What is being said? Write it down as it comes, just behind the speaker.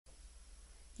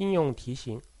应用题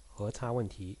型和差问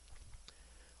题。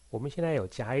我们现在有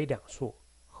甲乙两数，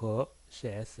和是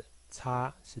S，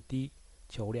 差是 D，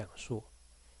 求两数。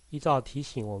依照题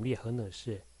型，我们列恒等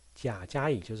式，甲加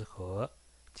乙就是和，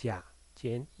甲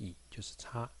减乙就是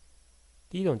差。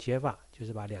第一种解法就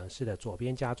是把两式的左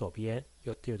边加左边，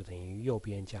就等于右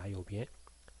边加右边。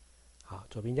好，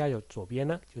左边加左边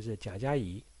呢，就是甲加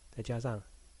乙，再加上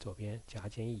左边甲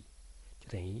减乙，就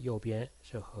等于右边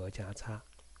是和加差。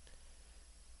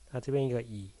那这边一个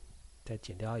乙，再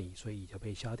减掉乙，所以乙就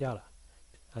被消掉了。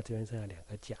那这边剩下两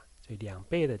个甲，所以2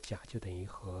倍的甲就等于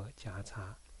和加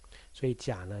差。所以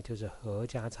甲呢就是和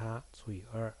加差除以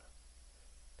2。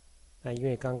那因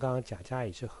为刚刚甲加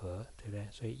乙是和，对不对？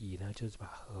所以乙呢就是把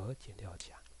和减掉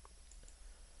甲。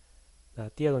那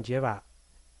第二种解法，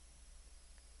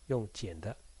用减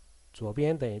的，左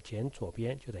边等于减左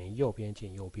边，就等于右边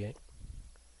减右边。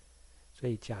所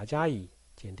以甲加乙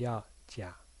减掉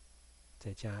甲，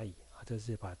再加乙啊，这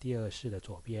是把第二式的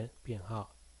左边变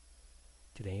号，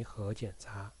就等于和减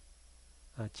差。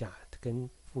啊，甲跟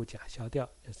负甲消掉，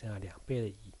就剩下2倍的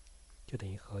乙，就等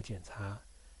于和减差。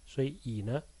所以乙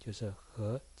呢就是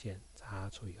和减差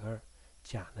除以2，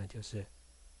甲呢就是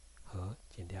和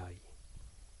减掉乙。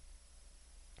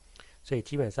所以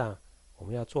基本上我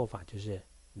们要做法就是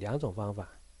2种方法。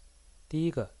第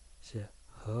一个是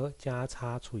和加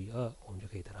差除以2，我们就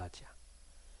可以得到甲。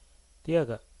第二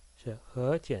个是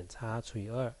和减差除以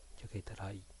2，就可以得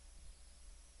到乙。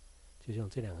就是用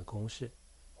这2个公式，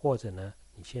或者呢，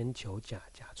你先求甲，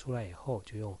甲出来以后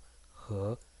就用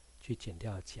和去减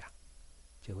掉甲，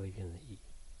就会变成乙。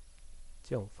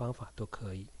这种方法都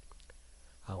可以。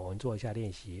好，我们做一下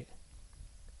练习。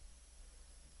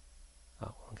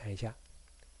好，我们看一下，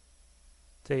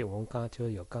这里我们刚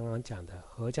刚讲的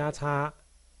和加差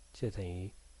就等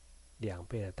于2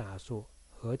倍的大数，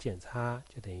和减差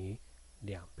就等于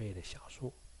2倍的小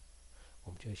数。我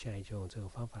们就现在就用这个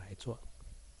方法来做。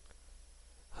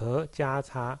和加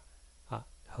差啊，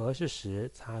和是10，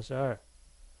差是2，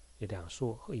有两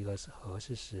数，一个是和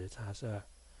是10，差是2，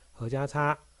和加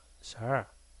差12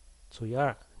除以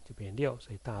2就变6，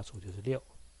所以大数就是6。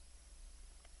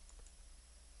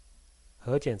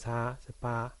和减差是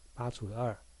8，8除以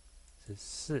2是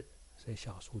4，所以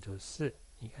小数就是4。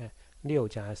你看6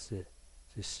加4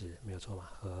是10，没有错嘛？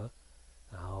和，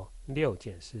然后6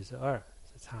减4是2，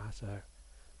是差是2。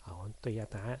好，我们对一下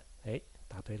答案，哎，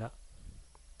答对了。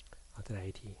好，再来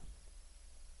一题。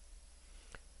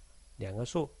两个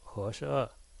数，和是2，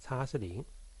差是0。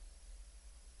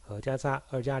和加差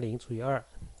2加0除以2，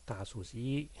大数是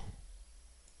1。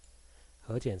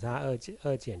和减差2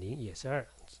减0也是2，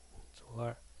除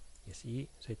2也是1，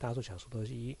所以大数小数都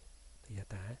是1。对一下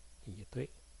答案也对。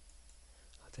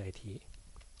好，再一题。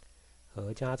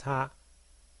和加差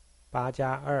8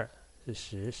加2是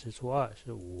10， 10除2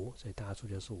是5，所以大数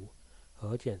就是5。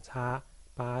和减差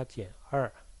8减2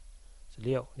是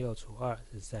6， 6除2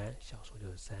是3，小数就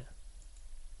是3。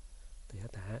对一下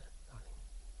答案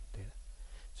对了。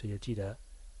所以就记得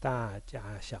大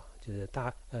加小就是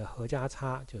和加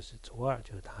差就是除2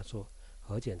就是大数，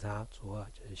和减差除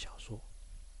2就是小数。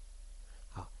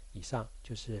好，以上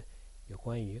就是有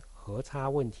关于和差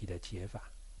问题的解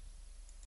法。